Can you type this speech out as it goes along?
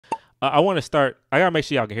I want to start. I gotta make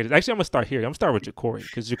sure y'all can hear this. Actually, I'm gonna start here. I'm gonna start with Ja'Cory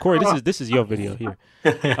because Ja'Cory, this is your video here.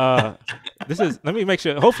 This is. Let me make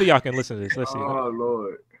sure. Hopefully, y'all can listen to this. Let's see. Oh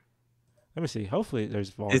Lord. Let me see. Hopefully, there's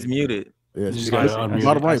volume. It's muted. Yeah,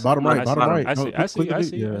 bottom right. I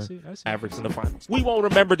see. Mavericks in the finals. We won't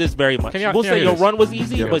remember this very much. We'll say your run was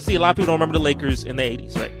easy, but see, a lot of people don't remember the Lakers in the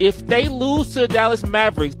 80s. Right? If they lose to the Dallas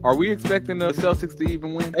Mavericks, Are we expecting the Celtics to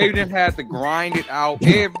even win? They didn't have to grind it out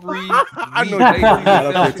every I know they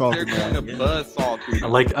Celtics, they're going to buzzsaw through.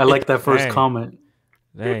 I like that first Dang. comment.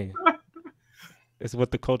 dang, it's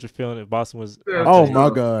what the culture feeling in Boston was. Oh my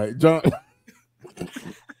God, John.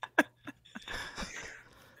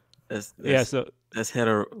 That's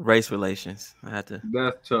hetero race relations. I had to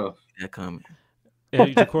That's tough. that comment. Yeah,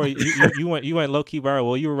 Ja'Cory, you went low key viral.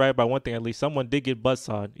 Well, you were right about one thing at least. Someone did get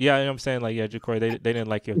buzzsawed. Yeah, you know what I'm saying, like, yeah, Ja'Cory, they didn't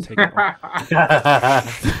like your take.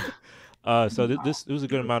 So this was a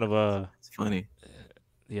good amount of It's funny.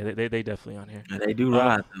 Yeah, they definitely on here. Yeah, they do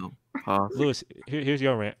ride though. Lewis, here's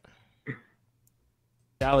your rant.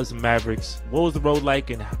 Dallas Mavericks. What was the road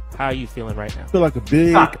like, and how are you feeling right now? I feel like a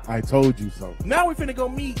big I told you so. Now we finna go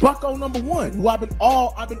meet Bucko #1, who I've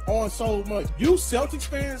been on so much. You Celtics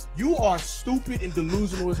fans, you are stupid and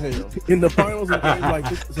delusional as hell. In the finals and games like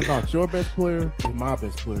this, it's about your best player and my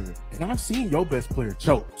best player. And I've seen your best player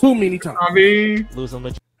choke too many times. I mean, Lewis, I'm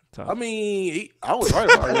let you talk. I mean, I was right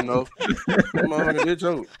about him though. That motherfucker did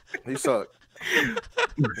choke. He sucked.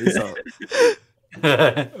 He sucked.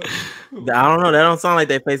 I don't know. That don't sound like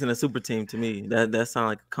they facing a super team to me. That sound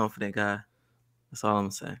like a confident guy. That's all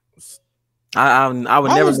I'm saying. I would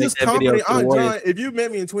never make that video. John, if you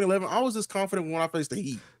met me in 2011, I was just confident when I faced the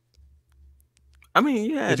Heat. I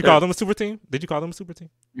mean, yeah. Did you call them a super team?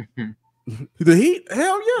 The Heat?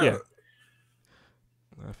 Hell yeah.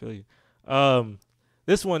 I feel you.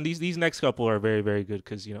 This one, these next couple are very, very good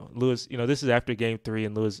because Lewis, this is after Game 3,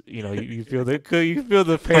 and Lewis, you feel the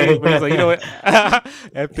pain, but he's like, you know what,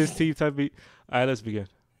 at this team type beat. All right, let's begin.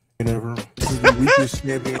 Never. This is the weakest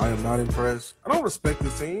champion. I am not impressed. I don't respect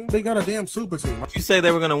this team. They got a damn super team. You say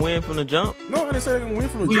they were gonna win from the jump? No, I didn't say they were gonna win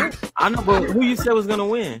from the jump. I know, but who you said was gonna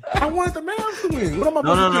win? I wanted the Mavs to win. What am I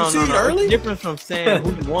No. early? It's different from saying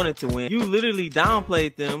who you wanted to win. You literally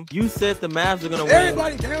downplayed them. You said the Mavs were gonna win.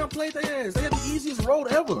 Everybody downplayed their ass. They had the easiest road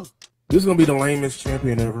ever. This is gonna be the lamest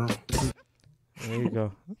champion ever. There you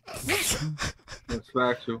go. that's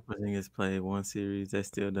factual. I think it's played one series. They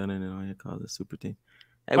still done it, and all you call it a super team.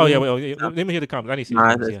 Hey, Let me hear the comments. I need to see the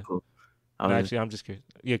comments. That's cool. Actually, I'm just curious.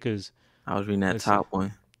 Yeah, because I was reading that top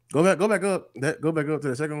one. Go back up. Go back up to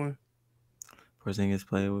the second one. Porzingis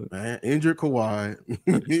played with Injured Kawhi,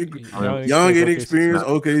 young inexperienced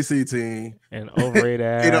OKC team, and overrated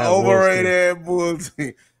ass, an overrated Bull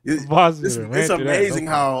team. It's amazing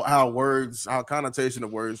how connotation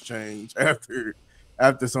of words change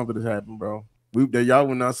after something has happened, bro. Y'all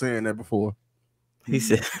were not saying that before. He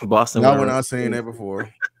said Boston. Y'all were not saying that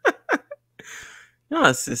before.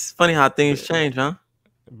 It's funny how things change, huh?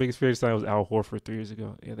 The biggest fear sign was Al Horford 3 years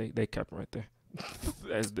ago. Yeah, they kept him right there.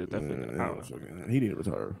 That's definitely. He need to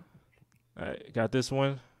retire. All right, got this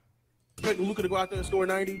one. Expect Luka to go out there and score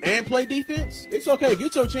 90 and play defense? It's okay.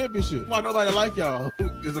 Get your championship. Why nobody like y'all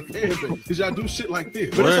is a fan base? Because y'all do shit like this.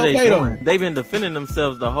 But What it's are they okay, doing? though. They've been defending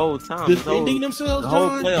themselves the whole time. Defending themselves, the whole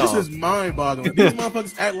John? playoff. This is mind-boggling. These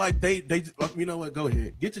motherfuckers act like they you know what? Go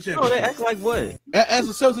ahead. Get your No, they championship. act like what? As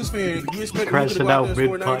a Celtics fan, you expect Luka to Crashing go out out there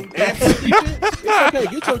and score 90 mid-podcast. and play defense? It's okay.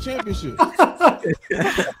 Get your championship.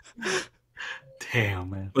 Damn,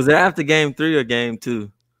 man. Was it after Game 3 or Game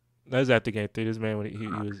 2? That was after Game 3. This man, when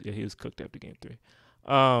he was cooked after Game 3.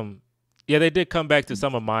 Yeah, they did come back to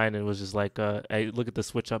some of mine and was just like, hey, look at the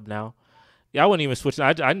switch up now. Yeah, I wouldn't even switch.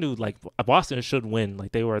 I knew like Boston should win.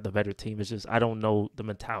 Like they were the better team. It's just I don't know the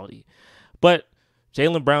mentality. But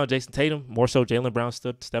Jaylen Brown, Jason Tatum, more so Jaylen Brown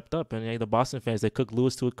stepped up. And hey, the Boston fans, they cooked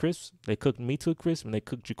Lewis to a crisp. They cooked me to a crisp, and they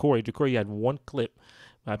cooked Ja'Cory. Ja'Cory had one clip.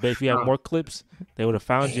 I bet if you had more clips, they would have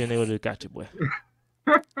found you and they would have got you, boy.